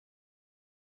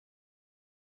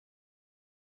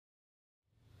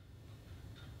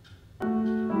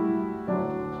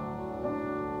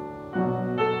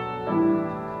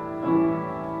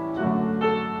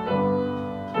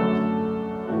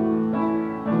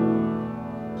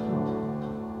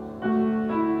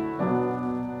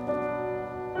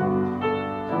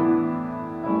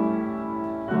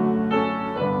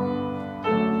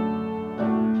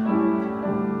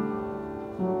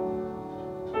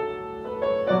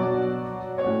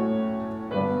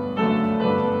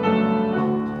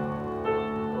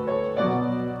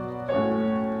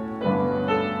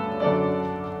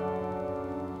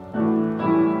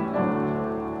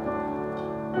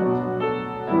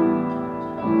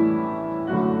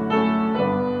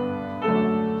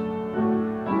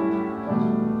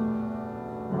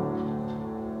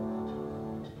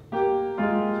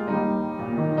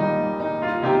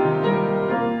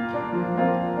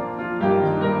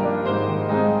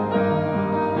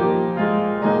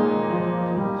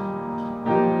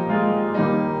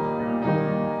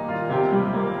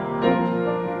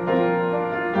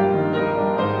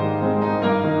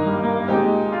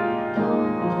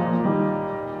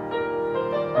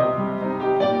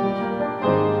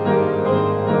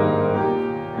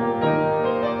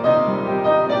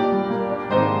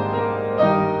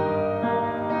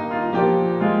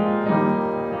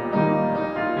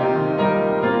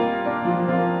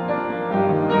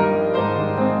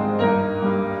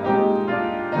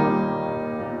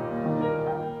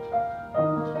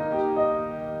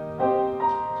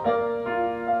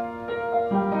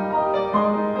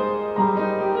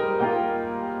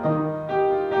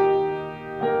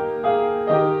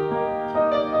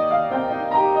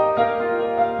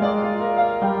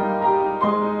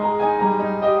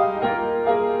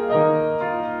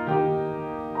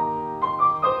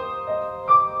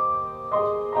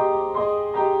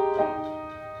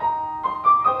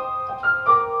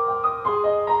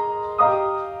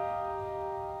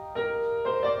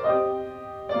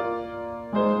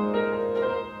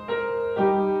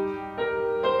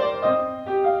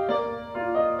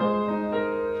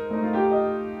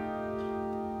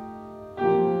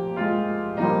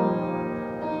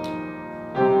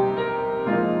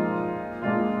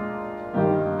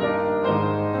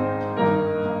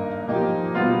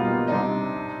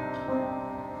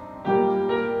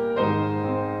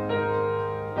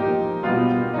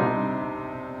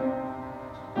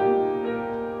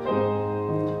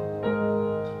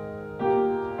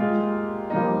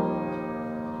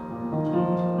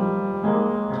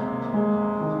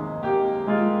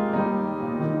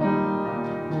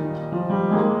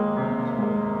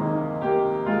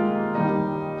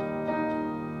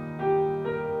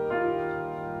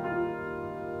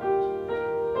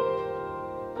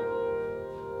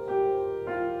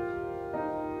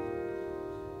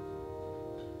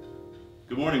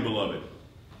Good morning, beloved.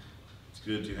 It's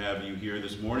good to have you here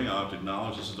this morning. I'll have to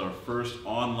acknowledge this is our first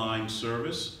online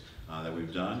service that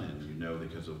we've done, and you know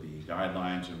because of the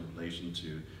guidelines in relation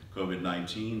to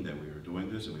COVID-19 that we are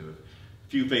doing this, and we have a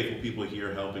few faithful people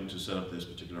here helping to set up this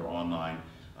particular online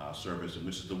service, and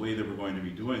which is the way that we're going to be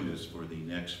doing this for the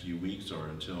next few weeks or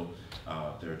until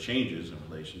there are changes in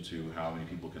relation to how many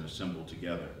people can assemble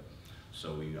together.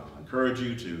 So we encourage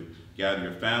you to gather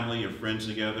your family, your friends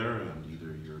together, and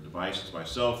either your devices by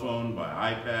cell phone,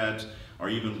 by iPads, or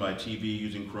even by TV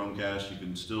using Chromecast. You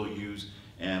can still use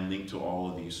and link to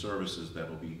all of these services that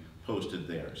will be posted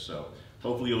there. So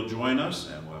hopefully you'll join us,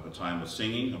 and we'll have a time of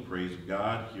singing, a praise of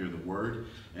God, hear the word,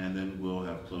 and then we'll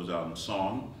have close out in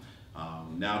song.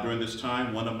 Now during this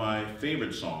time, one of my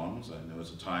favorite songs, I know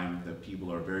it's a time that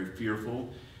people are very fearful,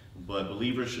 but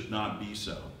believers should not be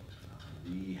so.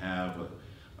 We have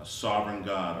a sovereign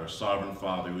God, our sovereign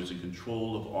Father, who is in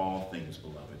control of all things,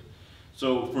 beloved.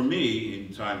 So for me,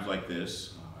 in times like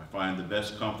this, I find the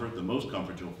best comfort, the most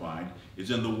comfort you'll find,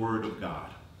 is in the Word of God.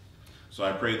 So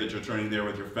I pray that you're turning there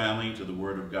with your family to the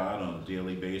Word of God on a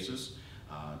daily basis,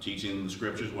 teaching the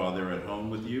Scriptures while they're at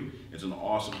home with you. It's an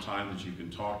awesome time that you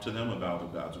can talk to them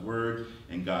about God's Word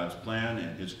and God's plan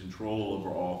and His control over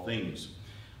all things.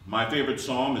 My favorite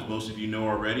psalm, as most of you know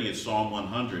already, is Psalm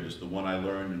 100. It's the one I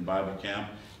learned in Bible camp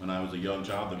when I was a young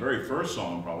child. The very first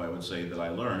psalm, probably I would say, that I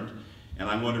learned. And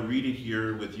I'm going to read it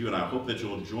here with you, and I hope that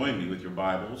you'll join me with your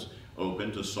Bibles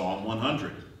open to Psalm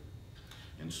 100.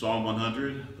 In Psalm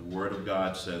 100, the Word of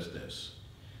God says this: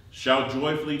 "Shout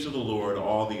joyfully to the Lord,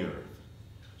 all the earth.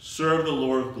 Serve the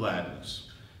Lord with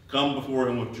gladness. Come before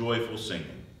him with joyful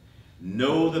singing.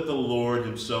 Know that the Lord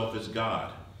himself is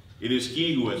God. It is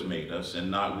he who has made us,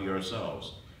 and not we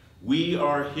ourselves. We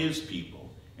are his people,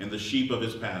 and the sheep of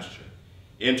his pasture.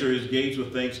 Enter his gates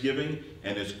with thanksgiving,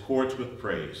 and his courts with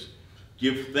praise.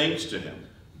 Give thanks to him.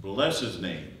 Bless his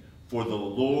name. For the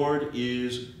Lord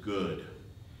is good.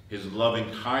 His loving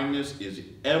kindness is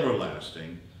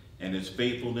everlasting, and his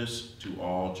faithfulness to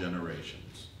all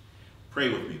generations. Pray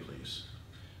with me, please.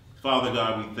 Father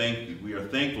God, we thank you. We are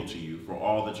thankful to you for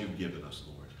all that you've given us,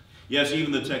 Lord. Yes,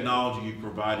 even the technology you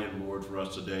provided, Lord, for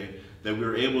us today, that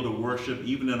we're able to worship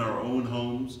even in our own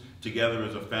homes, together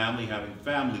as a family, having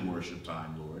family worship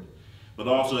time, Lord, but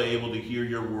also able to hear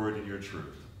your word and your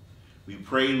truth. We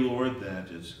pray, Lord,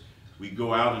 that as we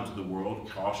go out into the world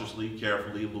cautiously,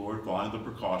 carefully, Lord, following the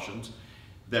precautions,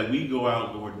 that we go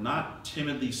out, Lord, not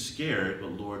timidly scared, but,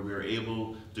 Lord, we are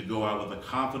able to go out with a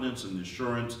confidence and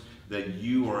assurance that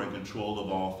you are in control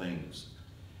of all things.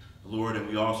 Lord, and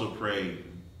we also pray,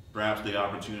 perhaps the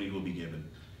opportunity will be given,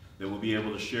 that we'll be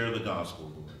able to share the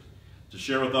gospel, Lord, to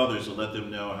share with others, to let them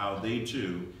know how they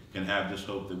too can have this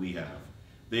hope that we have.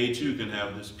 They too can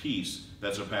have this peace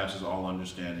that surpasses all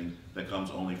understanding that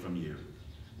comes only from you.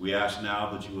 We ask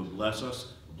now that you will bless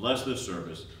us, bless this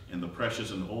service, in the precious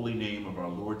and holy name of our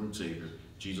Lord and Savior,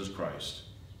 Jesus Christ.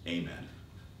 Amen.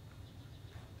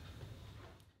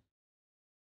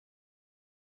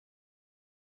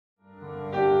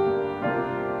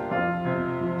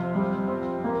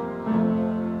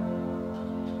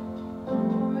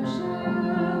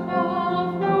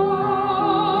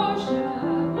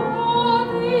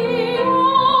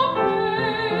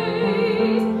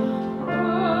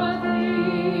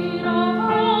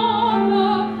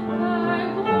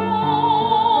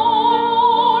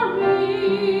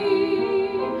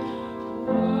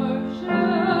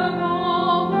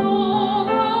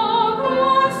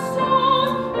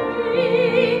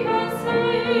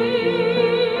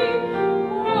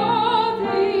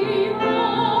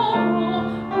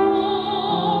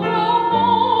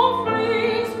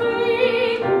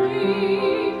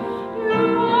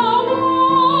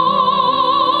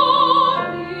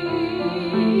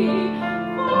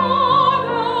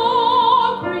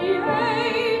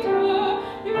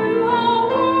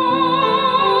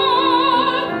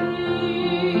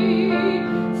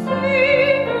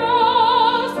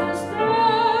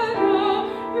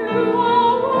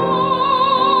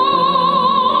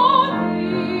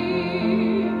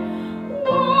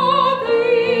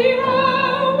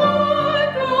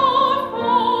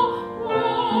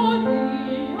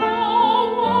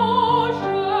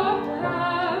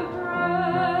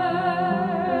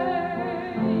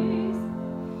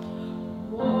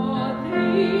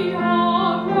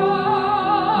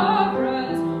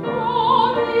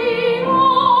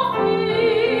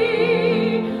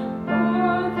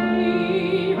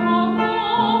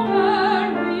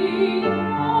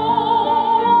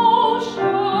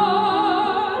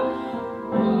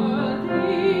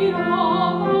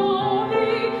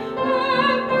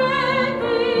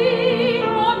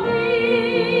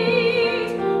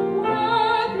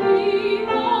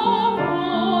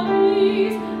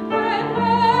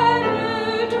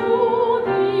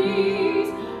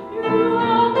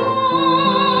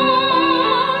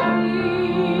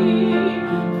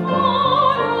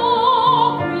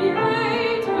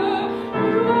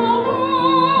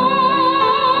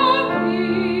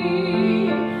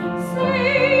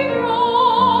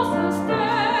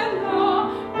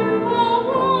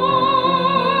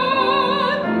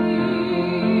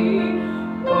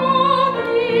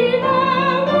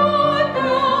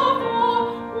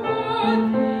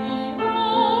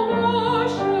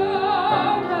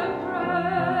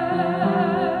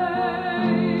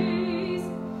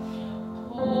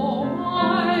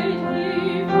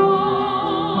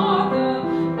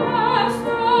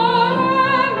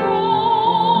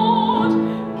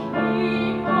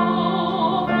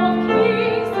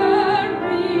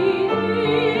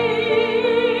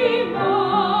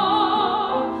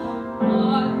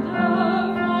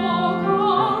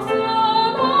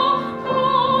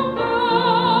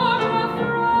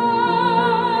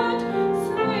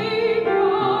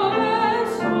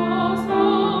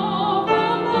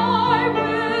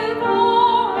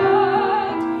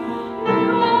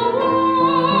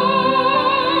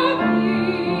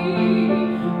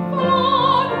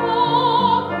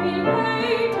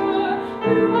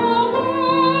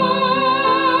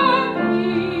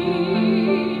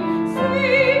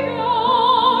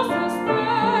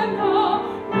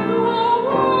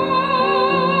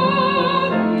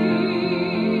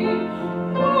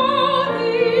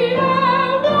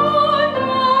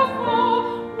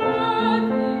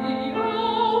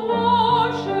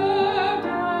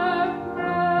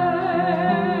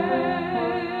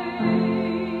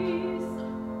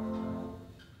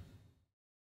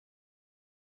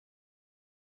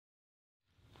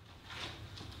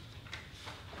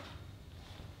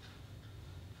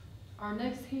 Our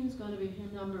next hymn is going to be hymn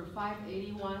number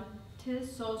 581.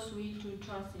 'Tis so sweet to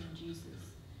trust in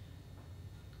Jesus.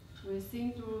 We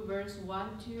sing through verse 1,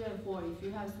 2, and 4. If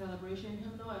you have celebration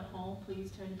hymnal at home,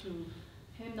 please turn to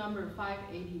hymn number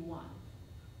 581.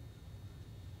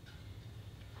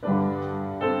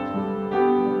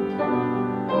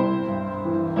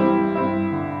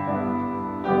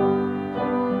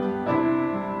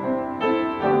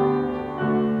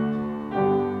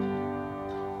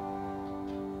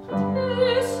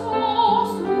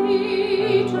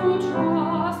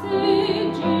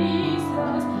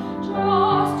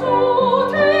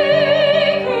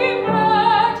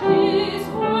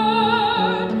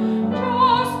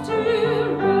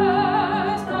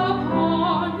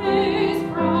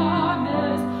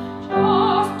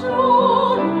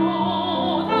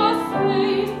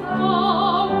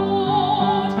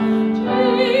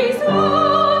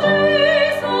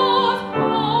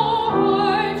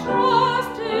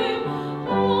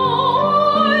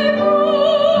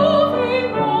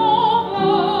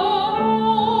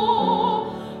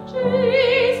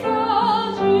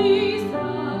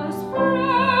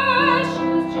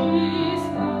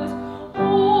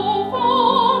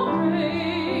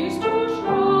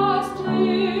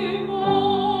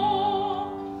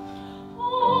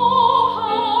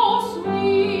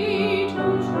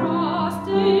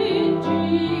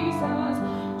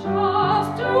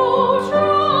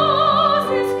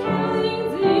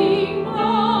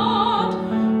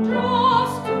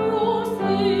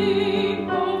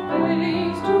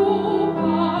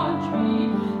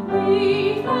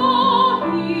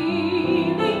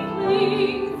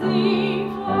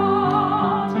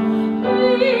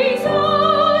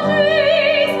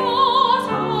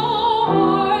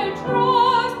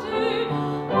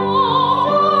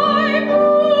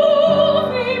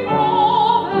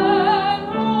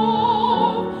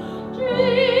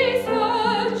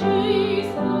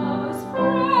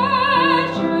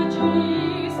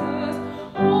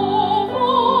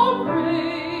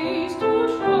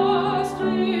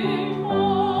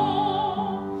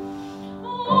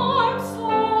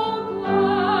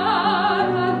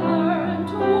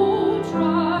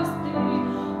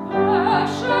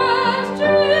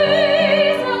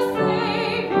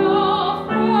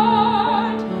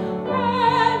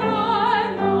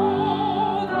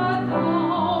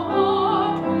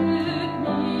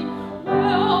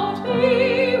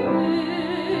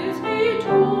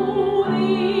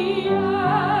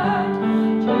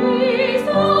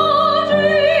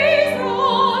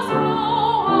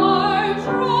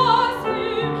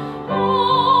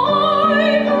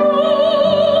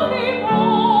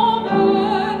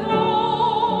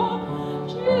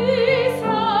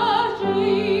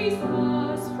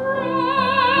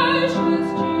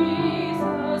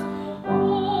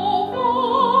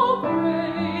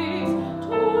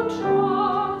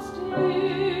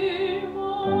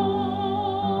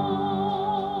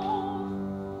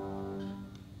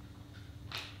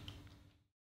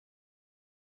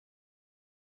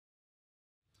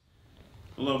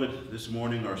 Beloved, this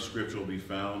morning our scripture will be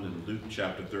found in Luke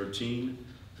chapter 13,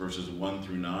 verses 1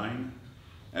 through 9.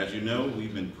 As you know,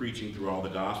 we've been preaching through all the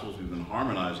Gospels. We've been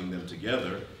harmonizing them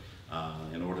together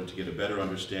in order to get a better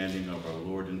understanding of our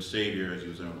Lord and Savior as he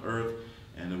was on earth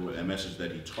and a message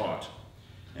that he taught.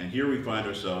 And here we find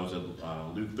ourselves at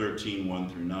Luke 13, 1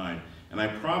 through 9. And I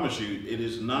promise you, it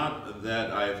is not that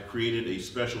I've created a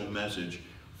special message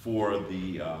for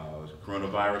the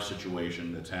coronavirus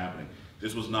situation that's happening.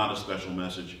 This was not a special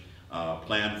message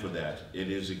planned for that.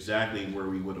 It is exactly where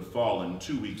we would have fallen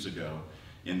 2 weeks ago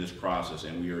in this process,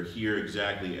 and we are here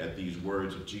exactly at these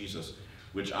words of Jesus,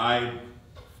 which I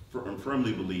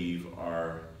firmly believe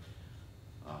are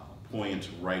point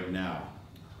right now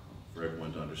for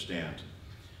everyone to understand.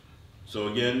 So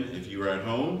again, if you are at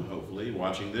home, hopefully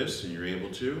watching this, and you're able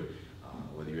to,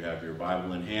 whether you have your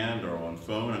Bible in hand or on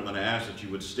phone, I'm going to ask that you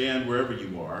would stand wherever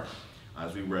you are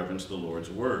as we reverence the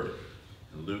Lord's Word.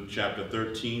 In Luke chapter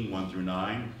 13, 1 through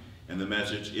 9, and the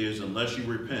message is, unless you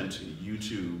repent, you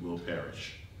too will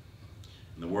perish.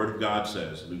 And the Word of God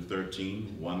says, Luke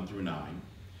 13, 1 through 9,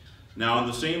 Now on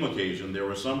the same occasion there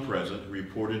were some present who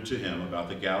reported to him about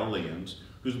the Galileans,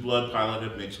 whose blood Pilate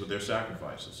had mixed with their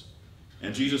sacrifices.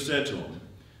 And Jesus said to them,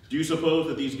 Do you suppose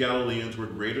that these Galileans were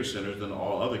greater sinners than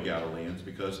all other Galileans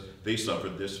because they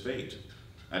suffered this fate?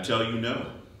 I tell you no,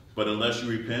 but unless you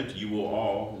repent, you will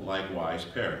all likewise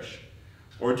perish.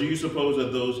 Or do you suppose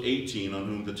that those 18 on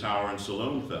whom the tower in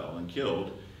Siloam fell and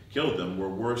killed them were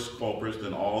worse culprits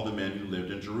than all the men who lived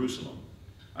in Jerusalem?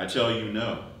 I tell you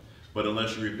no, but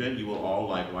unless you repent, you will all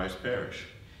likewise perish.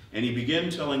 And he began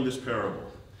telling this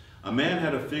parable. A man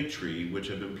had a fig tree which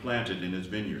had been planted in his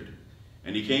vineyard,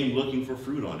 and he came looking for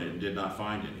fruit on it and did not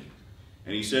find any.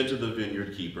 And he said to the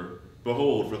vineyard keeper,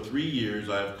 Behold, for 3 years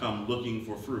I have come looking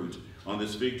for fruit on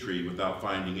this fig tree without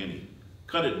finding any.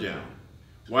 Cut it down.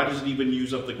 Why does it even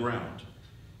use up the ground?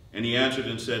 And he answered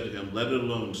and said to him, Let it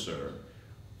alone, sir,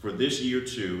 for this year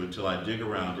too, until I dig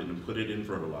around it and put it in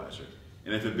fertilizer.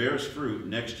 And if it bears fruit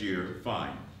next year,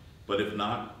 fine. But if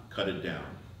not, cut it down.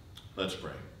 Let's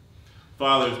pray.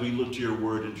 Father, as we look to your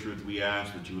word in truth, we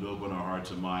ask that you would open our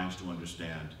hearts and minds to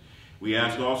understand. We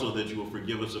ask also that you will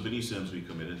forgive us of any sins we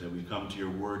committed, that we come to your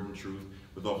word in truth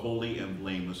with a holy and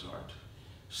blameless heart.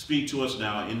 Speak to us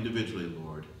now individually,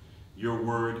 Lord. Your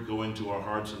word going to our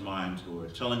hearts and minds,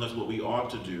 Lord, telling us what we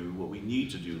ought to do, what we need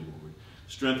to do, Lord.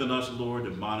 Strengthen us, Lord.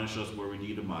 Admonish us where we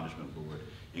need admonishment, Lord.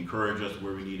 Encourage us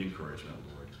where we need encouragement,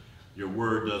 Lord. Your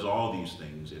word does all these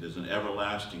things. It is an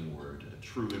everlasting word, a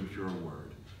true and pure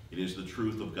word. It is the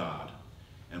truth of God.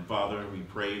 And Father, we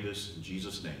pray this in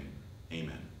Jesus' name.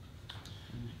 Amen.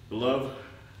 Beloved,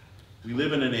 we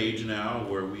live in an age now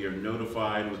where we are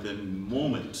notified within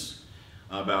moments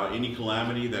about any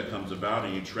calamity that comes about,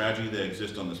 any tragedy that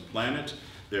exists on this planet.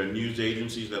 There are news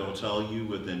agencies that will tell you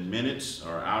within minutes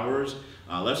or hours,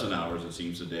 less than hours it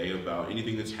seems today, about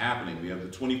anything that's happening. We have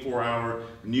the 24-hour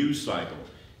news cycle,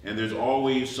 and there's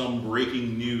always some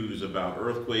breaking news about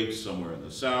earthquakes somewhere in the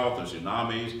south, or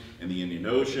tsunamis in the Indian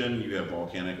Ocean. You have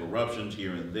volcanic eruptions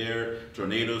here and there,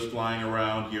 tornadoes flying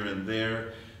around here and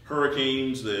there.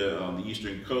 Hurricanes on the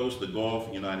eastern coast, the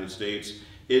Gulf, United States.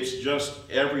 It's just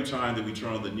every time that we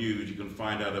turn on the news, you can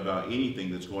find out about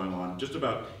anything that's going on just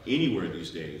about anywhere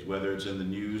these days, whether it's in the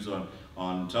news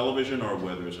on television or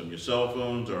whether it's on your cell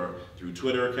phones or through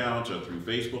Twitter accounts or through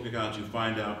Facebook accounts. You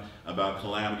find out about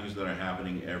calamities that are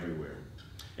happening everywhere.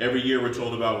 Every year we're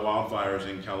told about wildfires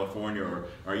in California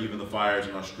or even the fires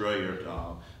in Australia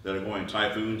that are going,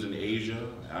 typhoons in Asia,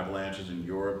 avalanches in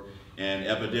Europe, and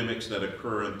epidemics that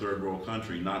occur in third world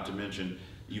countries, not to mention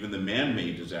even the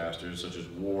man-made disasters such as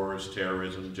wars,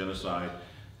 terrorism, genocide,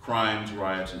 crimes,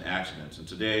 riots, and accidents. And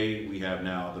today we have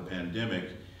now the pandemic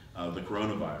of the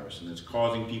coronavirus, and it's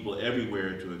causing people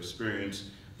everywhere to experience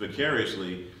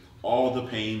vicariously all the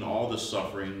pain, all the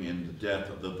suffering, and the death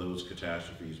that those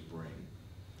catastrophes bring.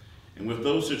 And with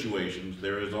those situations,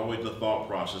 there is always the thought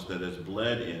process that has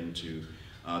bled into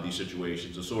these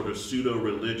situations, a sort of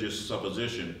pseudo-religious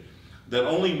supposition that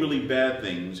only really bad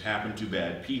things happen to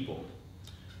bad people.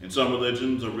 In some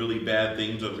religions, the really bad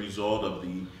things are the result of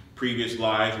the previous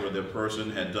lives where the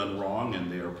person had done wrong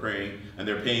and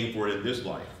they're paying for it in this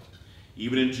life.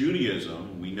 Even in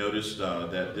Judaism, we noticed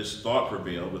that this thought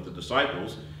prevailed with the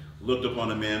disciples, looked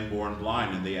upon a man born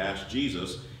blind, and they asked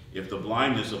Jesus if the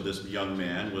blindness of this young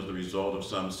man was the result of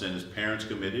some sin his parents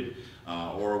committed,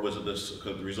 or was it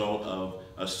the result of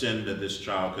a sin that this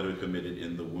child could have committed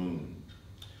in the womb.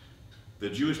 The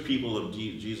Jewish people of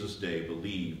Jesus' day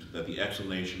believed that the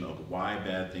explanation of why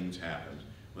bad things happened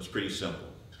was pretty simple.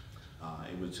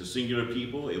 It was to singular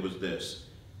people, it was this: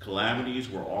 calamities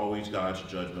were always God's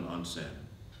judgment on sin.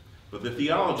 But the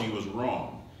theology was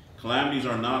wrong. Calamities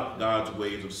are not God's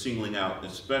ways of singling out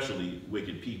especially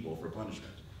wicked people for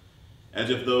punishment, as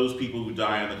if those people who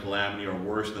die in the calamity are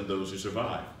worse than those who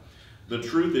survive. The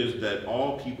truth is that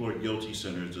all people are guilty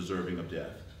sinners deserving of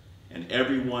death, and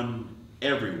everyone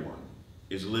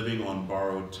is living on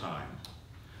borrowed time.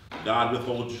 God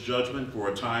withholds judgment for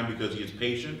a time because he is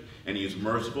patient and he is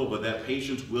merciful, but that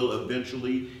patience will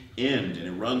eventually end, and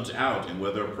it runs out, and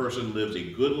whether a person lives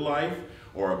a good life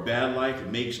or a bad life, it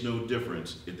makes no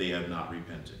difference if they have not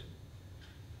repented.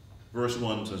 Verse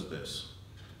 1 says this: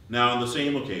 Now on the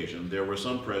same occasion there were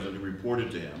some present who reported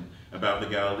to him about the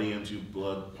Galileans whose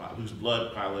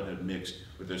blood Pilate had mixed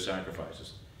with their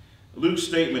sacrifices. Luke's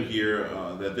statement here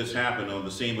that this happened on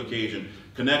the same occasion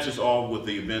connects us all with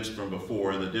the events from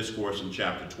before in the discourse in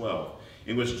chapter 12,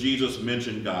 in which Jesus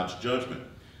mentioned God's judgment.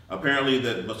 Apparently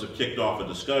that must have kicked off a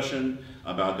discussion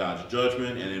about God's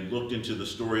judgment, and it looked into the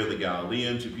story of the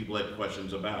Galileans, who people had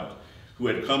questions about, who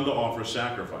had come to offer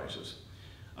sacrifices.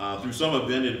 Through some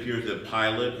event, it appears that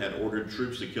Pilate had ordered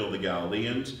troops to kill the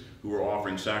Galileans who were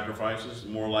offering sacrifices.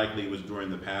 More likely it was during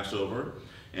the Passover,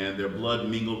 and their blood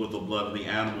mingled with the blood of the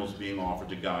animals being offered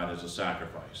to God as a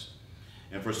sacrifice.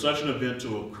 And for such an event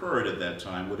to occur at that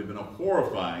time would have been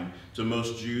horrifying to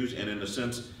most Jews, and in a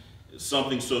sense,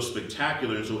 something so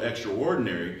spectacular and so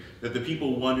extraordinary that the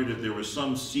people wondered if there was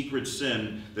some secret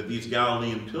sin that these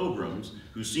Galilean pilgrims,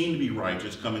 who seemed to be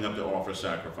righteous, coming up to offer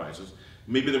sacrifices,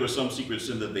 maybe there was some secret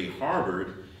sin that they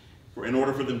harbored in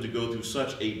order for them to go through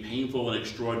such a painful and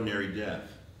extraordinary death.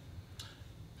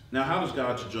 Now, how does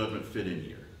God's judgment fit in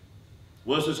here?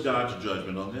 Was this God's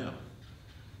judgment on them?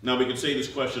 Now, we could say this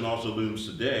question also looms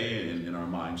today in our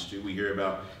minds too. We hear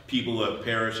about people who have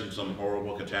perished in some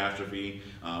horrible catastrophe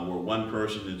where one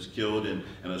person is killed in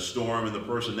a storm and the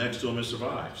person next to him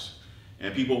survives.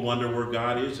 And people wonder where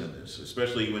God is in this,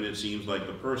 especially when it seems like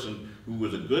the person who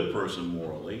was a good person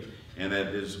morally, and that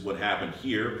is what happened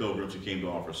here, pilgrims who came to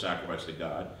offer sacrifice to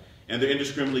God, and they're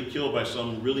indiscriminately killed by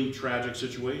some really tragic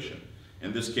situation.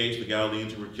 In this case, the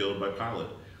Galileans who were killed by Pilate,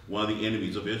 one of the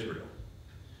enemies of Israel.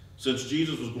 Since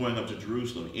Jesus was going up to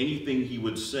Jerusalem, anything he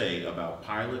would say about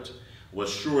Pilate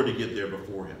was sure to get there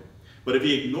before him. But if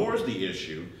he ignores the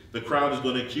issue, the crowd is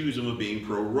going to accuse him of being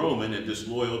pro-Roman and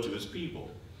disloyal to his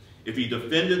people. If he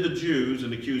defended the Jews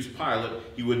and accused Pilate,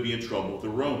 he would be in trouble with the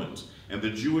Romans, and the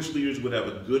Jewish leaders would have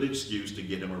a good excuse to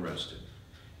get him arrested.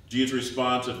 Jesus'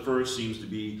 response at first seems to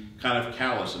be kind of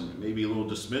callous and maybe a little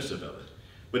dismissive of it.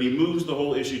 But he moves the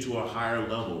whole issue to a higher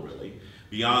level, really,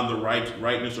 beyond the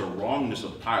rightness or wrongness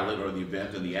of Pilate or the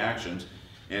event and the actions,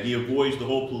 and he avoids the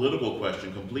whole political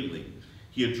question completely.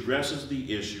 He addresses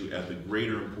the issue at the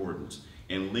greater importance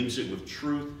and links it with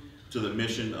truth to the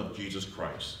mission of Jesus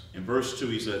Christ. In verse 2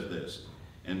 he says this,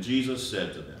 "And Jesus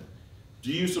said to them,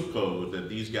 'Do you suppose that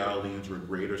these Galileans were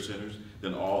greater sinners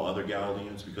than all other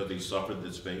Galileans because they suffered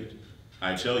this fate?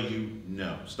 I tell you,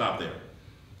 no.'" Stop there.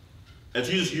 As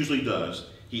Jesus usually does,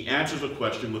 he answers a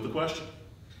question with a question.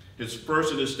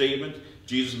 First in his statement,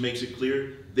 Jesus makes it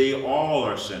clear they all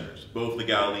are sinners. Both the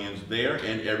Galileans there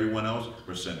and everyone else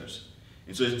were sinners.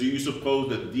 It says, "Do you suppose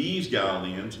that these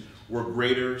Galileans were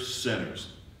greater sinners?"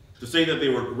 To say that they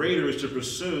were greater is to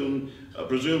presume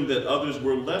that others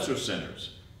were lesser sinners,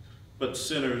 but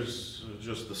sinners are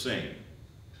just the same.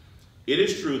 It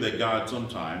is true that God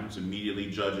sometimes immediately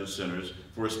judges sinners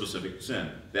for a specific sin.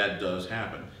 That does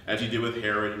happen, as he did with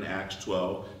Herod in Acts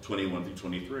 12, 21 through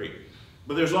 23.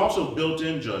 But there's also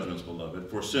built-in judgments, beloved,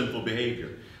 for sinful behavior.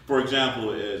 For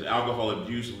example, as alcohol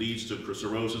abuse leads to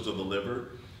cirrhosis of the liver,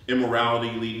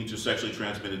 immorality leading to sexually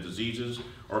transmitted diseases,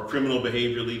 or criminal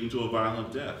behavior leading to a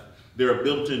violent death. There are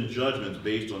built-in judgments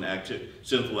based on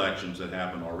sinful actions that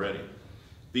happen already.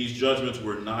 These judgments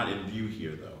were not in view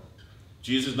here, though.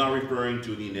 Jesus is not referring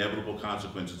to the inevitable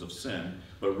consequences of sin,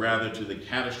 but rather to the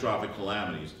catastrophic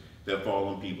calamities that fall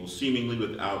on people seemingly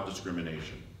without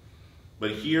discrimination.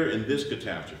 But here in this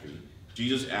catastrophe,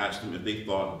 Jesus asked them if they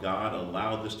thought God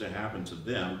allowed this to happen to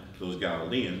them, those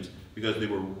Galileans, because they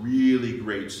were really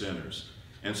great sinners.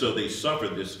 And so they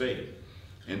suffered this fate.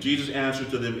 And Jesus' answer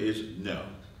to them is no.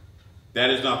 That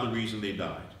is not the reason they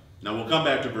died. Now we'll come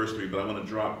back to verse 3, but I want to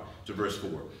drop to verse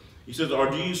 4. He says,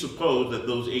 "Or do you suppose that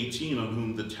those 18 on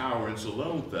whom the tower in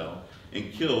Siloam fell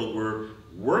and killed were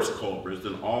worse culprits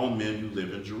than all men who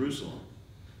live in Jerusalem?"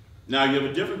 Now you have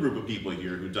a different group of people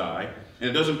here who died, and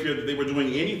it doesn't appear that they were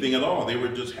doing anything at all. They were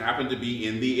just happened to be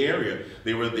in the area.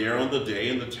 They were there on the day,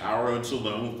 and the tower in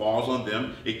Siloam falls on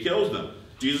them. It kills them.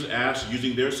 Jesus asked,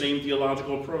 using their same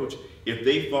theological approach, if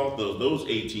they thought those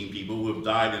 18 people who have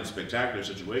died in a spectacular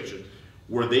situation,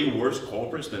 were they worse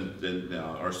culprits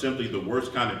or simply the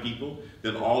worst kind of people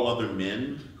than all other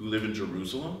men who live in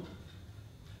Jerusalem?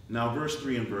 Now verse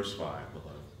 3 and verse 5,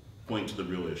 beloved, point to the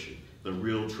real issue, the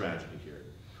real tragedy here.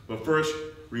 But first,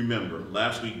 remember,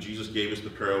 last week Jesus gave us the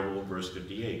parable of verse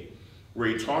 58, where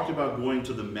he talked about going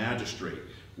to the magistrate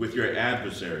with your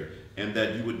adversary, and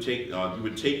that you would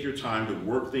take your time to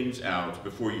work things out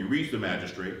before you reach the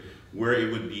magistrate, where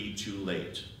it would be too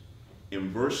late.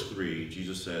 In verse 3,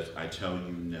 Jesus says, "I tell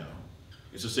you no."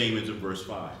 It's the same as in verse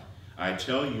 5. "I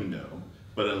tell you no,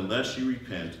 but unless you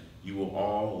repent, you will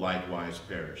all likewise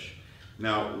perish."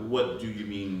 Now, what do you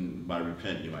mean by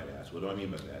repent, you might ask? What do I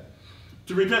mean by that?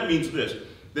 To repent means this,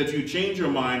 that you change your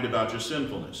mind about your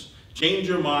sinfulness. Change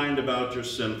your mind about your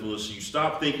sinfulness. You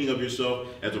stop thinking of yourself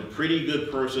as a pretty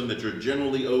good person, that you're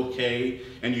generally okay,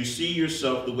 and you see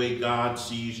yourself the way God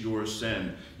sees your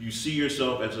sin. You see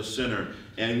yourself as a sinner,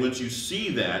 and once you see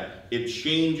that, it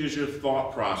changes your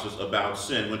thought process about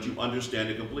sin, once you understand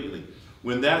it completely.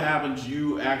 When that happens,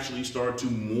 you actually start to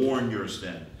mourn your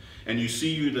sin, and you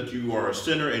see that you are a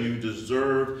sinner and you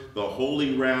deserve the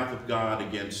holy wrath of God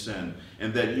against sin,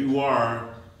 and that you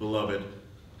are, beloved,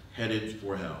 headed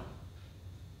for hell.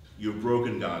 You've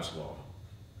broken God's law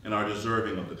and are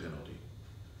deserving of the penalty.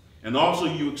 And also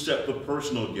you accept the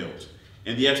personal guilt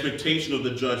and the expectation of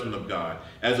the judgment of God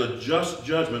as a just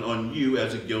judgment on you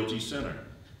as a guilty sinner.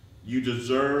 You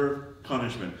deserve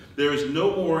punishment. There is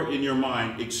no more in your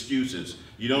mind excuses.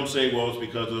 You don't say, well, it's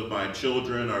because of my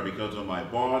children, or because of my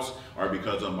boss, or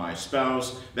because of my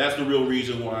spouse. That's the real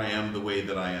reason why I am the way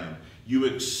that I am. You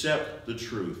accept the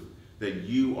truth that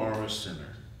you are a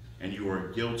sinner and you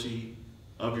are guilty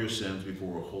of your sins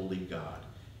before a holy God,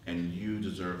 and you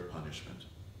deserve punishment.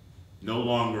 No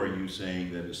longer are you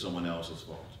saying that it's someone else's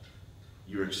fault.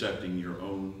 You're accepting your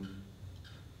own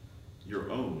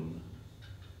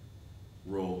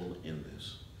role in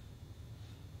this.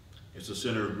 It's a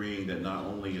sinner agreeing that not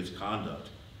only his conduct,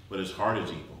 but his heart is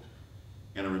evil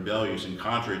and rebellious and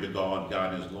contrary to God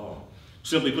and his law.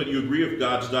 Simply put, you agree with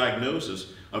God's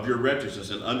diagnosis of your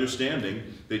wretchedness and understanding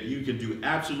that you can do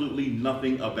absolutely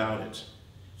nothing about it.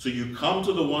 So you come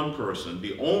to the one person,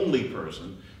 the only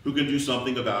person, who can do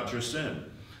something about your sin.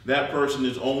 That person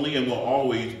is only and will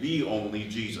always be only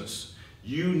Jesus.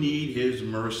 You need his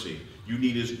mercy. You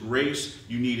need his grace.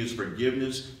 You need his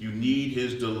forgiveness. You need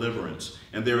his deliverance.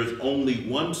 And there is only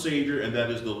one Savior, and that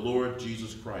is the Lord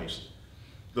Jesus Christ.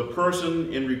 The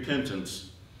person in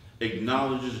repentance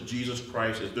acknowledges Jesus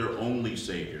Christ as their only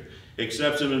Savior,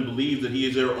 accepts him and believes that he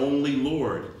is their only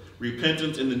Lord.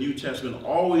 Repentance in the New Testament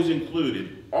always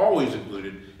included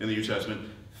in the New Testament,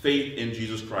 faith in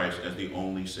Jesus Christ as the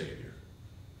only Savior.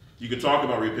 You could talk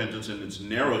about repentance in its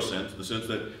narrow sense, the sense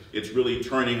that it's really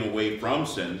turning away from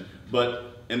sin,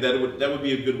 and that would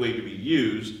be a good way to be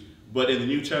used. But in the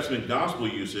New Testament gospel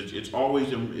usage, it's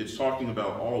talking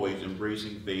about always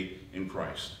embracing faith in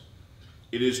Christ.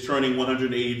 It is turning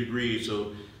 180 degrees,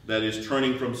 so that is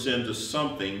turning from sin to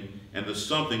something, and the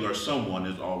something or someone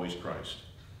is always Christ.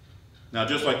 Now,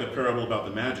 just like the parable about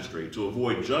the magistrate, to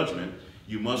avoid judgment,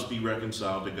 you must be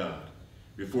reconciled to God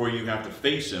before you have to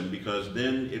face him, because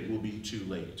then it will be too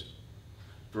late.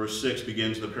 Verse 6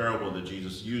 begins the parable that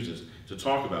Jesus uses to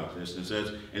talk about this. And it says,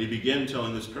 and he began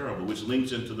telling this parable, which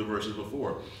links into the verses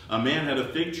before. A man had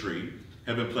a fig tree,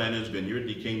 had been planted in his vineyard, and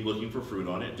he came looking for fruit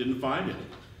on it, didn't find any.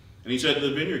 And he said to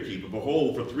the vineyard keeper,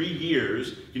 behold, for 3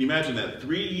 years, can you imagine that?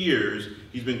 3 years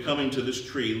he's been coming to this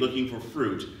tree looking for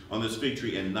fruit on this fig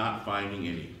tree and not finding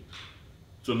any.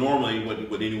 So normally, what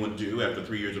would anyone do after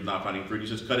 3 years of not finding fruit? He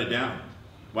says, cut it down.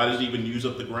 Why does he even use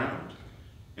up the ground?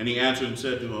 And he answered and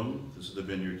said to him, this is the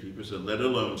vineyard keeper, said, let it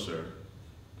alone, sir,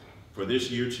 for this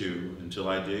year too, until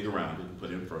I dig around it and put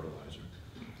in fertilizer.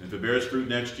 And if it bears fruit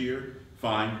next year,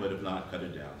 fine, but if not, cut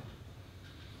it down.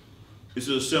 This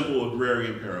is a simple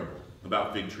agrarian parable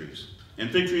about fig trees. And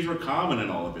fig trees were common in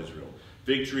all of Israel.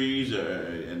 Fig trees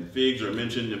and figs are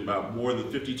mentioned about more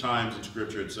than 50 times in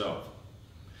Scripture itself.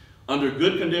 Under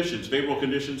good conditions, favorable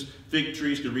conditions, fig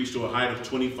trees could reach to a height of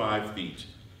 25 feet.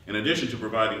 In addition to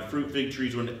providing fruit, fig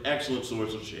trees were an excellent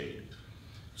source of shade.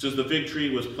 Since the fig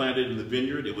tree was planted in the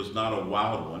vineyard, it was not a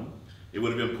wild one. It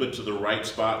would have been put to the right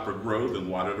spot for growth and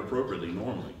watered appropriately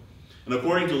normally. And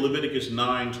according to Leviticus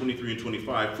 9, 23 and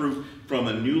 25, fruit from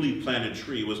a newly planted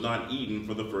tree was not eaten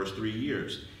for the first 3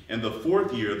 years. And the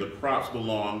 4th year, the crops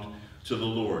belonged to the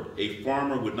Lord. A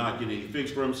farmer would not get any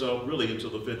figs for himself really until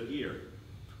the 5th year.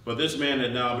 But this man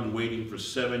had now been waiting for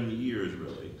 7 years,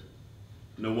 really.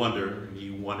 No wonder he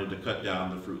wanted to cut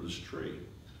down the fruitless tree.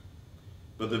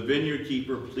 But the vineyard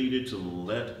keeper pleaded to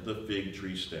let the fig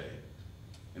tree stay,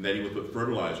 and that he would put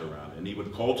fertilizer around it, and he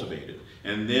would cultivate it,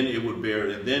 and then it would bear,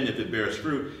 and then if it bears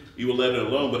fruit, he will let it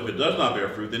alone, but if it does not bear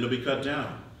fruit, then it'll be cut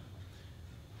down.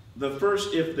 The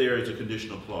first if there is a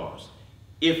conditional clause,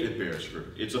 if it bears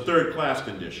fruit. It's a third-class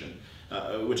condition,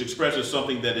 which expresses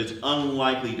something that is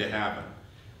unlikely to happen.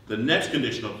 The next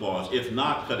conditional clause, if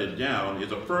not cut it down,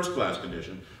 is a first-class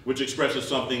condition, which expresses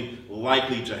something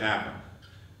likely to happen.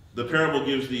 The parable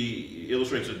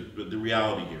illustrates the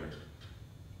reality here,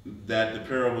 that the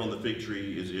parable in the fig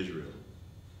tree is Israel,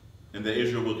 and that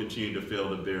Israel will continue to fail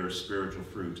to bear spiritual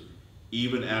fruit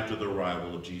even after the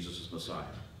arrival of Jesus as Messiah,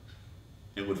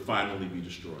 and would finally be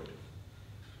destroyed.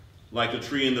 Like the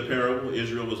tree in the parable,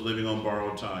 Israel was living on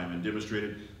borrowed time and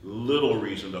demonstrated little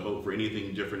reason to hope for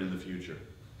anything different in the future.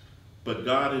 But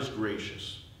God is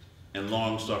gracious and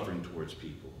long-suffering towards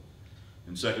people.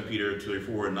 And 2 Peter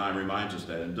 4:9 reminds us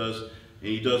that, and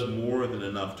he does more than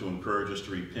enough to encourage us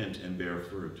to repent and bear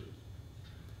fruit.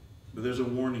 But there's a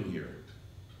warning here.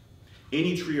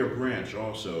 Any tree or branch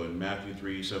also, in Matthew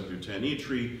 3:7-10, any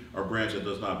tree or branch that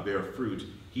does not bear fruit,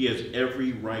 he has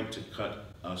every right to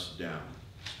cut us down.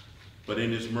 But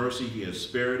in his mercy he has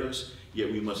spared us,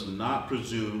 yet we must not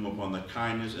presume upon the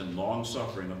kindness and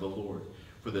long-suffering of the Lord,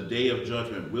 for the day of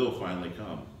judgment will finally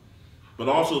come. But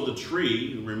also the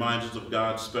tree reminds us of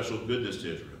God's special goodness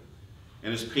to Israel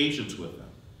and his patience with them.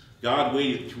 God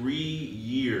waited 3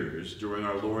 years during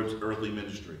our Lord's earthly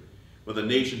ministry, but the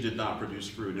nation did not produce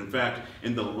fruit. In fact,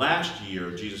 in the last year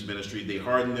of Jesus' ministry, they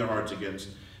hardened their hearts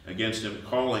against him,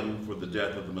 calling for the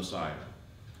death of the Messiah.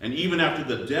 And even after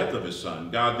the death of his son,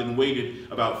 God then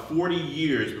waited about 40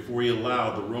 years before he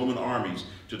allowed the Roman armies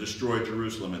to destroy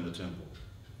Jerusalem and the temple.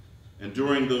 And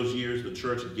during those years, the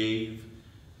church gave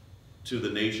to the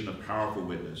nation a powerful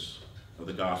witness of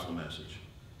the gospel message.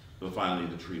 but finally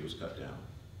the tree was cut down.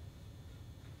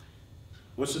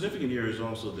 What's significant here is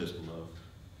also this, beloved.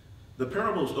 The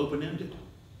parable is open-ended,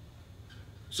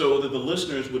 so that the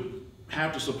listeners would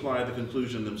have to supply the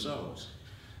conclusion themselves.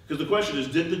 Because the question is,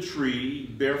 did the tree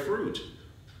bear fruit?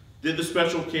 Did the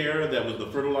special care that was the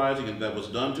fertilizing and that was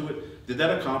done to it, did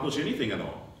that accomplish anything at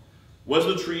all? Was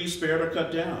the tree spared or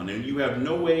cut down? And you have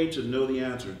no way to know the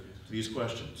answer to these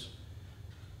questions.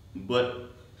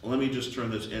 But let me just turn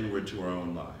this inward to our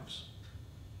own lives.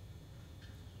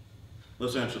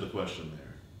 Let's answer the question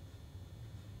there.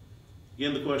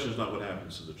 Again, the question is not what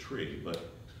happens to the tree, but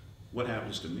what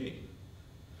happens to me?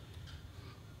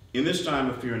 In this time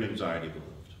of fear and anxiety, beloved,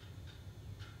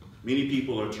 many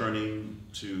people are turning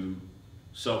to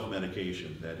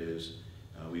self-medication. That is,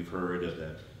 we've heard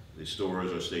that the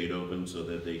stores are stayed open so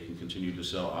that they can continue to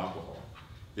sell alcohol.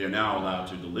 They're now allowed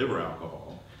to deliver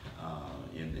alcohol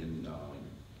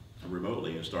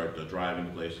remotely and start driving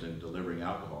to places and delivering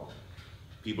alcohol.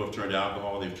 People have turned to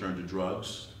alcohol, they've turned to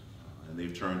drugs, and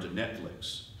they've turned to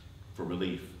Netflix for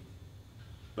relief.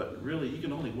 But really, you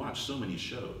can only watch so many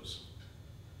shows.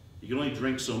 You can only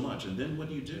drink so much, and then what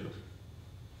do you do?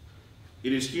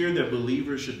 It is here that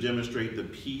believers should demonstrate the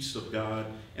peace of God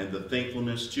and the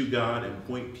thankfulness to God and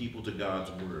point people to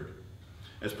God's word.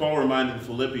 As Paul reminded the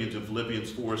Philippians in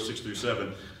Philippians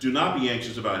 4:6-7, do not be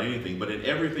anxious about anything, but in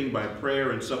everything by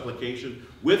prayer and supplication,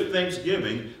 with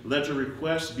thanksgiving, let your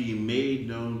requests be made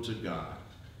known to God.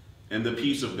 And the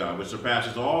peace of God, which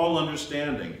surpasses all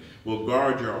understanding, will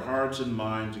guard your hearts and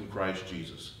minds in Christ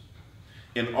Jesus.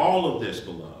 In all of this,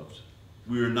 beloved,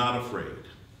 we are not afraid.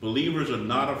 Believers are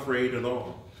not afraid at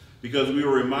all, because we are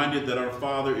reminded that our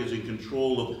Father is in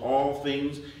control of all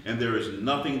things, and there is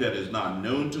nothing that is not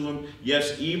known to him.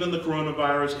 Yes, even the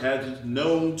coronavirus has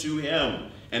known to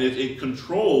him and is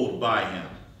controlled by him.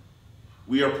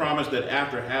 We are promised that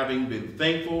after having been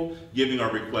thankful, giving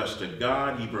our requests to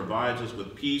God, he provides us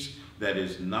with peace that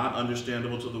is not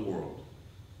understandable to the world.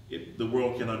 The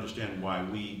world can understand why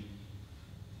we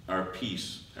are at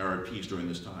peace during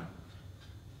this time.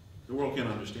 The world can't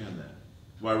understand that.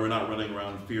 Why we're not running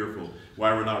around fearful,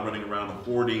 why we're not running around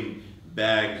hoarding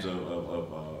bags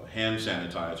of hand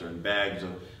sanitizer and bags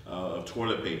of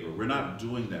toilet paper. We're not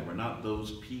doing that. We're not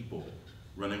those people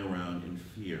running around in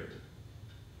fear.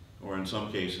 Or in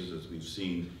some cases, as we've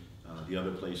seen, the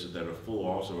other places that are full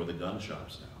also are the gun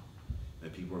shops now,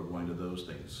 that people are going to those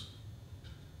things,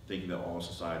 thinking that all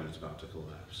society is about to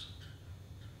collapse.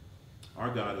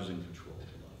 Our God is in control,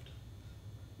 beloved.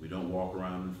 We don't walk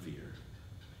around in fear.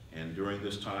 And during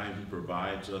this time, he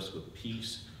provides us with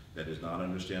peace that is not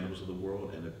understandable to the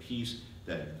world, and a peace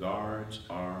that guards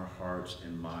our hearts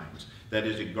and minds. That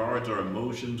is, it guards our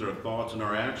emotions, our thoughts, and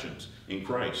our actions in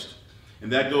Christ.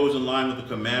 And that goes in line with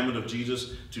the commandment of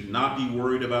Jesus to not be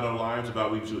worried about our lives,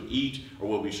 about what we should eat, or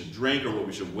what we should drink, or what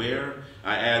we should wear.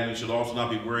 I add, we should also not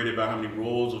be worried about how many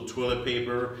rolls of toilet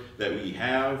paper that we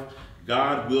have.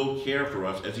 God will care for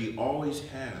us, as he always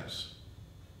has.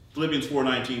 Philippians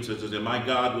 4:19 says that my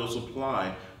God will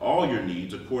supply all your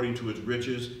needs according to his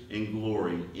riches and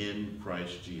glory in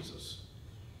Christ Jesus.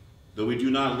 Though we do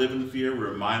not live in fear,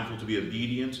 we're mindful to be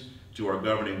obedient to our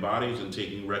governing bodies and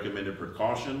taking recommended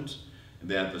precautions, and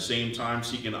that at the same time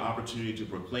seek an opportunity to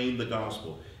proclaim the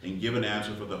gospel and give an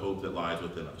answer for the hope that lies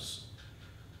within us.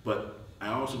 But I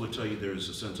also would tell you there is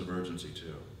a sense of urgency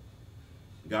too.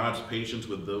 God's patience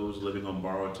with those living on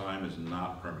borrowed time is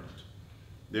not permanent.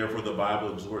 Therefore, the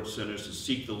Bible exhorts sinners to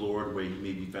seek the Lord where he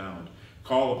may be found.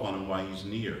 Call upon him while he's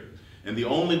near. And the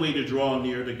only way to draw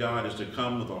near to God is to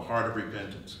come with a heart of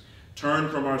repentance. Turn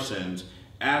from our sins,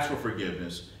 ask for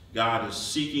forgiveness. God is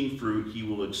seeking fruit. He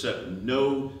will accept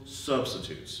no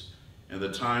substitutes. And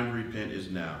the time to repent is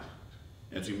now.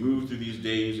 As we move through these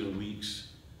days and weeks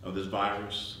of this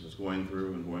virus that's going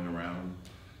through and going around,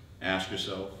 ask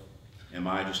yourself, am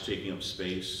I just taking up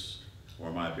space, or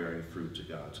am I bearing fruit to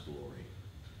God's glory?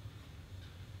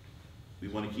 We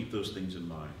want to keep those things in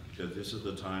mind, because this is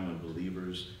the time when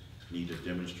believers need to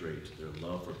demonstrate their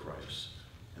love for Christ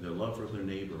and their love for their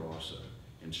neighbor also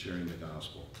in sharing the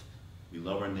gospel. We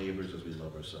love our neighbors as we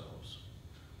love ourselves.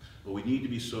 But we need to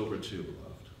be sober too,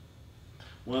 beloved.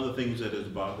 One of the things that has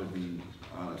bothered me,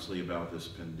 honestly, about this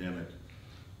pandemic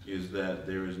is that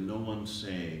there is no one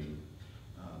saying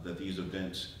that these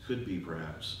events could be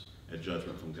perhaps a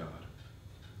judgment from God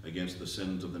against the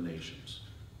sins of the nations.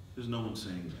 There's no one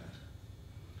saying that.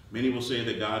 Many will say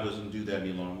that God doesn't do that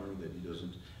any longer, that he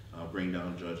doesn't bring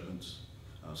down judgments.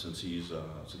 Since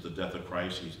the death of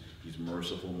Christ, he's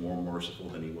merciful, more merciful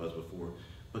than he was before.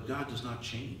 But God does not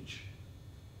change.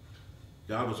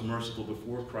 God was merciful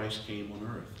before Christ came on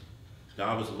earth.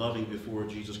 God was loving before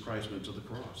Jesus Christ went to the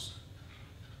cross.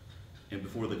 and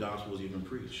before the gospel is even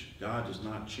preached. God does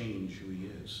not change who he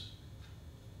is.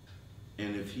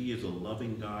 And if he is a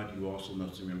loving God, you also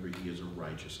must remember he is a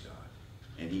righteous God.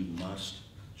 And he must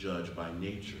judge by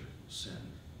nature sin.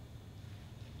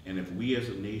 And if we as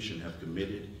a nation have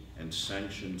committed and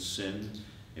sanctioned sin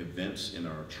events in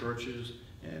our churches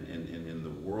and in the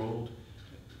world,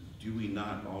 do we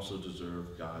not also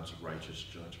deserve God's righteous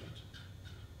judgment?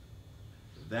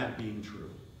 That being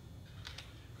true,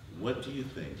 what do you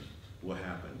think will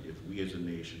happen if we as a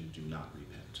nation do not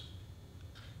repent?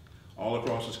 All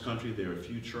across this country, there are a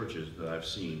few churches that I've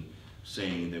seen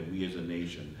saying that we as a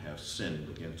nation have sinned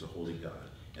against a holy God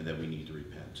and that we need to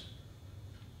repent.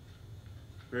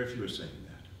 Very few are saying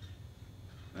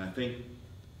that. And I think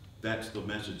that's the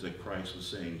message that Christ was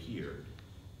saying here,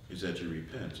 is that you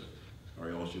repent, or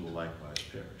else you will likewise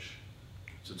perish.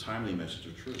 It's a timely message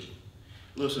of truth.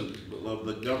 Listen, the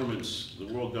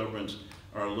world governments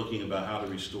are looking about how to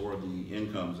restore the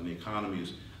incomes and the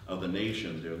economies of the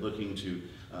nation. They're looking to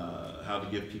how to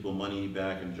give people money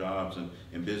back and jobs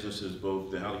and businesses,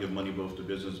 how to give money both to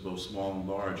businesses, both small and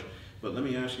large. But let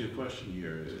me ask you a question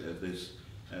here,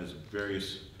 as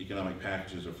various economic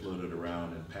packages are floated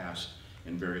around and passed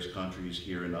in various countries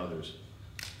here and others.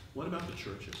 What about the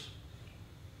churches?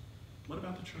 What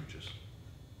about the churches?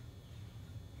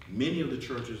 Many of the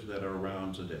churches that are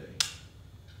around today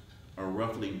are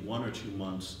roughly 1 or 2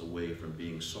 months away from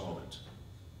being solvent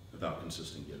without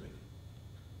consistent giving.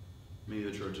 Many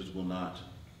of the churches will not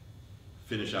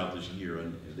finish out this year,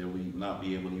 and they will not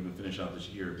be able to even finish out this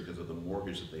year because of the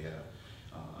mortgage that they have,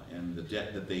 and the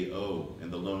debt that they owe,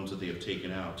 and the loans that they have taken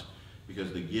out, because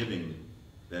of the giving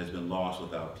that has been lost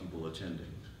without people attending.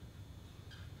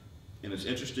 And it's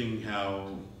interesting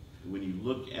how, when you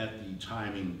look at the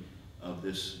timing of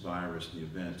this virus, the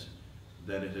event,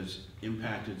 that it has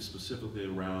impacted specifically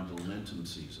around the Lenten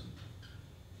season,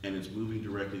 and it's moving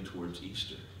directly towards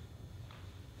Easter.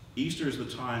 Easter is the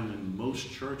time when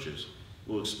most churches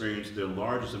will experience their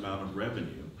largest amount of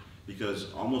revenue,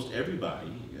 because almost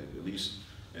everybody, at least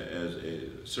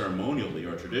ceremonially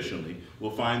or traditionally,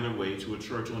 will find their way to a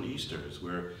church on Easter. It's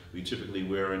where we typically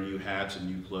wear our new hats and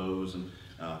new clothes and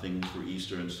things for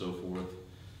Easter and so forth.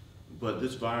 But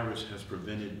this virus has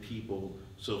prevented people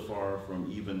so far from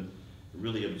even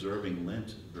really observing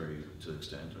Lent to the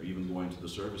extent, or even going to the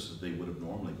services they would have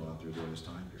normally gone through during this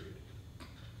time period.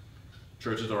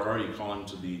 Churches are already calling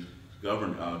to the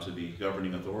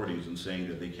governing authorities and saying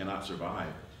that they cannot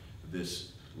survive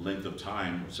this length of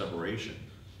time of separation,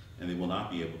 and they will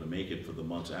not be able to make it for the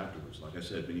months afterwards. Like I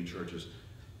said, many churches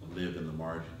live in the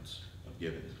margins of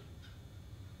giving.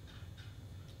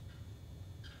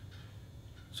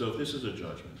 So if this is a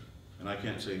judgment, and I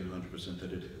can't say 100%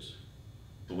 that it is,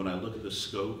 but when I look at the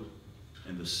scope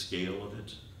and the scale of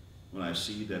it, when I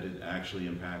see that it actually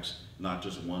impacts not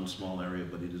just one small area,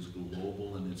 but it is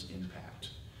global in its impact,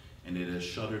 and it has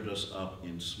shuttered us up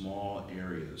in small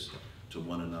areas to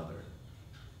one another,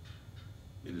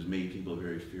 it has made people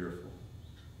very fearful.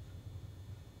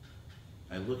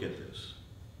 I look at this,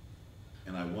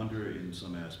 and I wonder in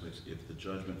some aspects if the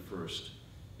judgment first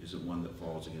isn't one that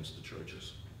falls against the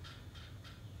churches.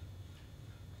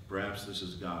 Perhaps this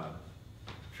is God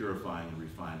purifying and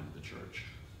refining the church.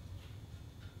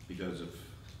 Because if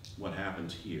what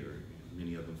happens here,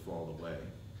 many of them fall away,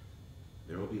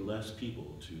 there will be less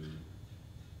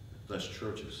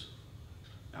churches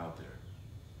out there.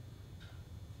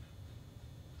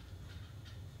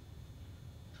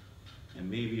 And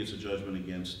maybe it's a judgment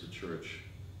against the church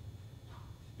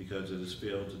because it has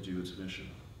failed to do its mission.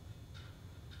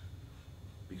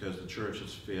 Because the church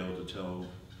has failed to tell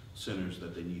sinners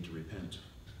that they need to repent.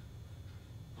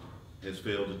 It has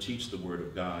failed to teach the word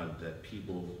of God that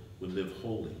people would live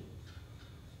holy.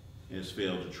 It has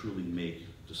failed to truly make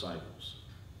disciples.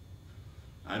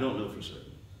 I don't know for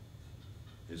certain.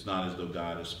 It's not as though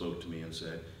God has spoke to me and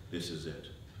said, this is it.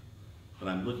 But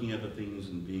I'm looking at the things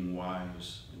and being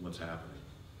wise in what's happening.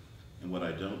 And what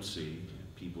I don't see,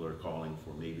 people are calling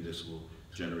for maybe this will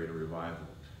generate a revival.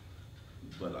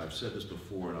 But I've said this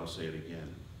before and I'll say it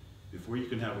again. Before you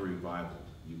can have a revival,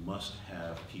 you must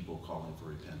have people calling for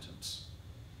repentance.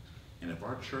 And if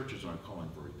our churches aren't calling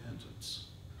for repentance,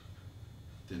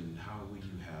 then how will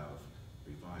you have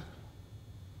revival?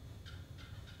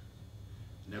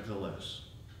 Nevertheless,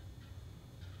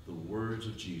 the words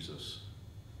of Jesus,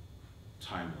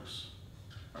 timeless,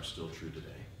 are still true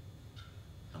today.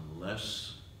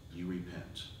 Unless you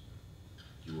repent,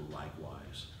 you will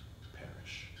likewise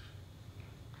perish.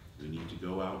 We need to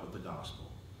go out with the gospel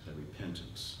that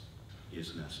repentance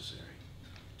is necessary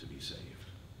to be saved.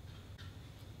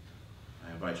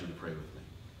 I invite you to pray with me.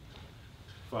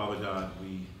 Father God,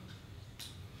 we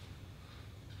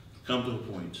come to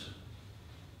a point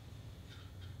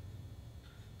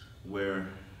where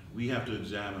we have to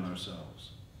examine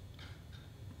ourselves.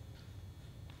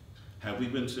 Have we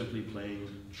been simply playing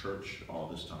church all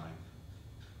this time?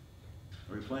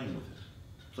 Are we playing with it?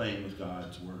 Playing with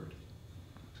God's word?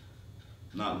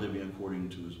 Not living according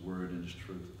to his word and his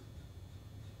truth?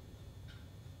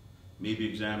 Maybe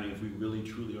examining if we really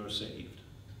truly are saved.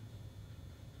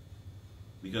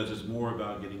 Because it's more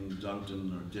about getting dunked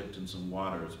in or dipped in some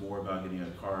water. It's more about getting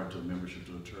a card to a membership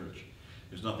to a church.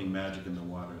 There's nothing magic in the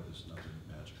water. There's nothing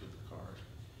magic with the card.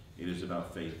 It is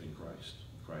about faith in Christ.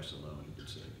 Christ alone who can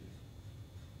save you.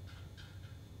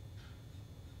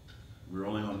 We're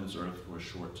only on this earth for a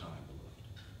short time, beloved.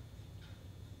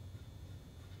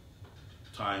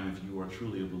 Time, if you are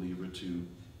truly a believer, to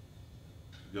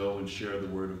go and share the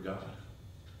word of God.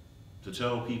 To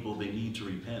tell people they need to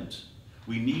repent.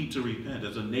 We need to repent.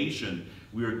 As a nation,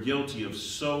 we are guilty of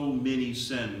so many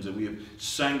sins, and we have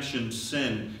sanctioned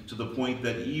sin to the point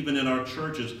that even in our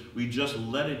churches, we just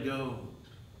let it go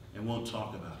and won't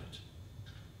talk about it.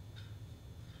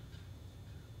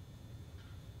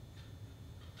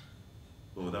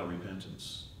 But without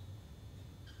repentance,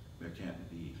 there can't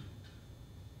be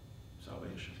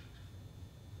salvation.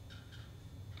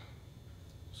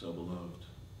 So, beloved,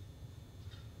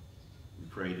 we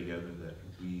pray together that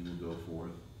we will go forth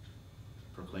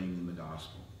proclaiming the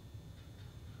gospel,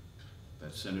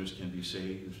 that sinners can be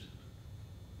saved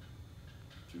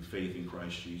through faith in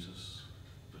Christ Jesus,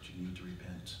 but you need to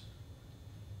repent.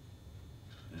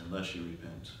 And unless you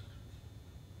repent,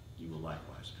 you will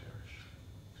likewise perish.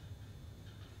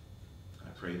 I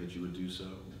pray that you would do so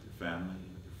with your family,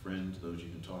 with your friends, those you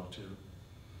can talk to.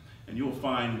 And you will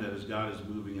find that as God is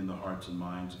moving in the hearts and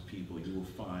minds of people, you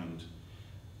will find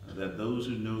that those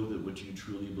who know that what you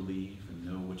truly believe and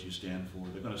know what you stand for,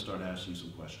 they're going to start asking you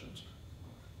some questions.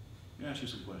 They ask you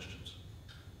some questions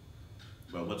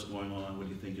about what's going on, what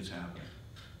do you think is happening?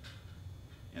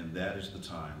 And that is the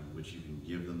time in which you can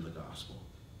give them the gospel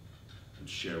and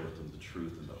share with them the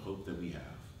truth and the hope that we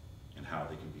have and how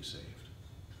they can be saved.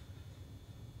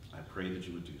 I pray that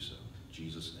you would do so. In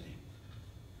Jesus' name,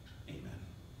 amen.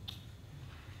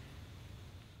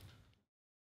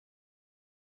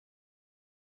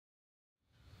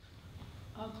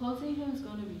 Our closing hymn is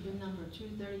going to be hymn number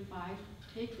 235,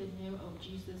 Take the Name of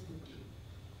Jesus with You.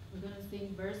 We're going to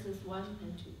sing verses 1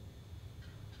 and 2.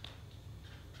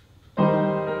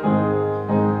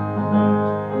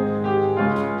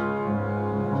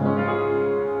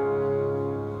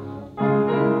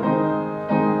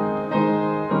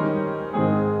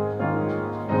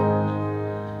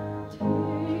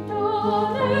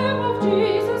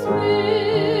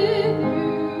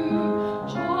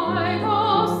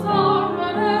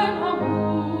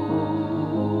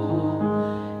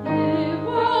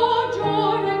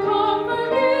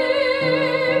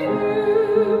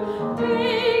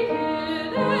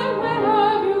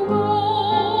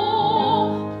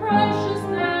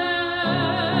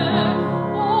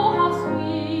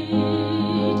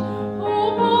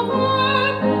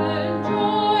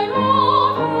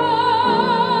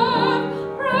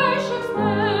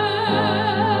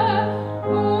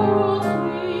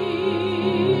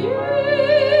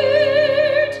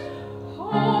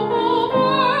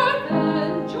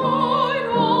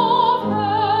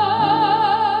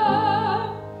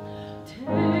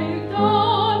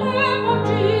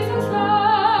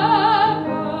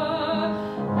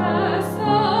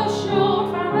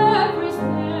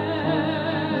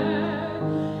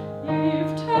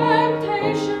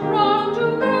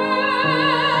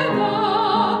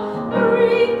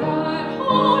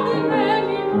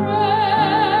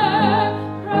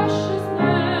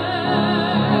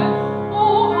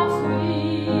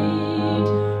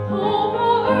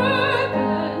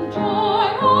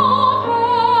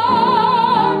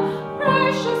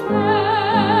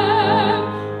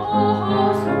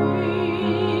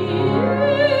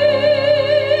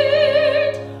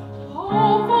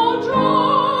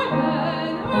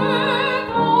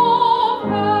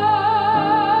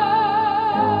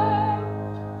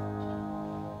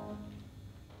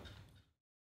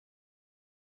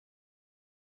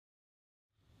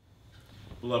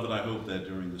 Beloved, I hope that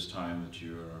during this time that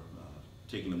you're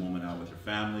taking a moment out with your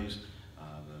families,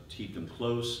 to keep them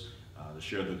close, to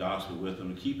share the gospel with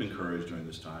them, and keep encouraged during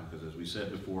this time, because as we said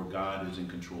before, God is in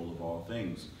control of all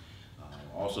things.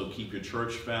 Also keep your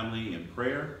church family in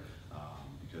prayer,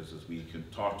 because as we can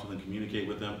talk to them, communicate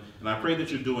with them, and I pray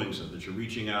that you're doing so, that you're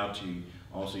reaching out to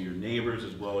Also your neighbors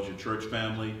as well as your church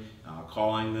family,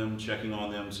 calling them, checking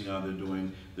on them, seeing how they're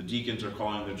doing. The deacons are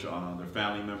calling their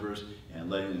family members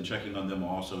and checking on them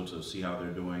also to see how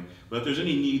they're doing. But if there's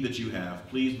any need that you have,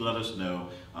 please let us know.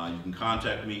 You can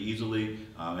contact me easily.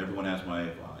 Everyone has my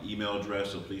email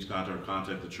address, so please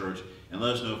contact the church and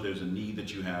let us know if there's a need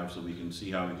that you have so we can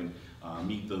see how we can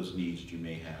meet those needs that you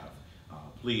may have.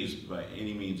 Please, by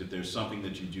any means, if there's something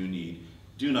that you do need,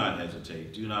 do not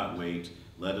hesitate, do not wait.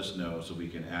 Let us know so we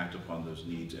can act upon those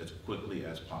needs as quickly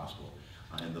as possible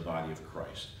in the body of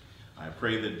Christ. I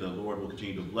pray that the Lord will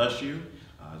continue to bless you.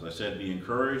 As I said, be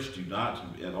encouraged. Do not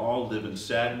at all live in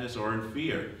sadness or in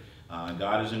fear.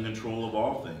 God is in control of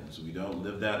all things. We don't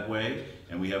live that way,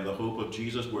 and we have the hope of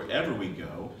Jesus wherever we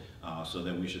go, so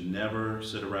that we should never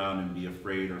sit around and be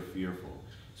afraid or fearful.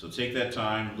 So take that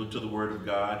time, look to the Word of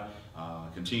God,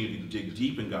 continue to dig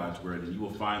deep in God's Word, and you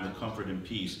will find the comfort and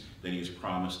peace that He has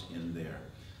promised in there.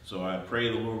 So I pray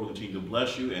the Lord will continue to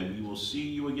bless you, and we will see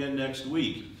you again next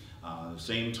week.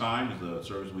 Same time as the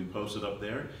service we posted up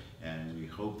there, and we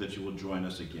hope that you will join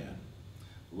us again.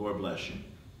 The Lord bless you.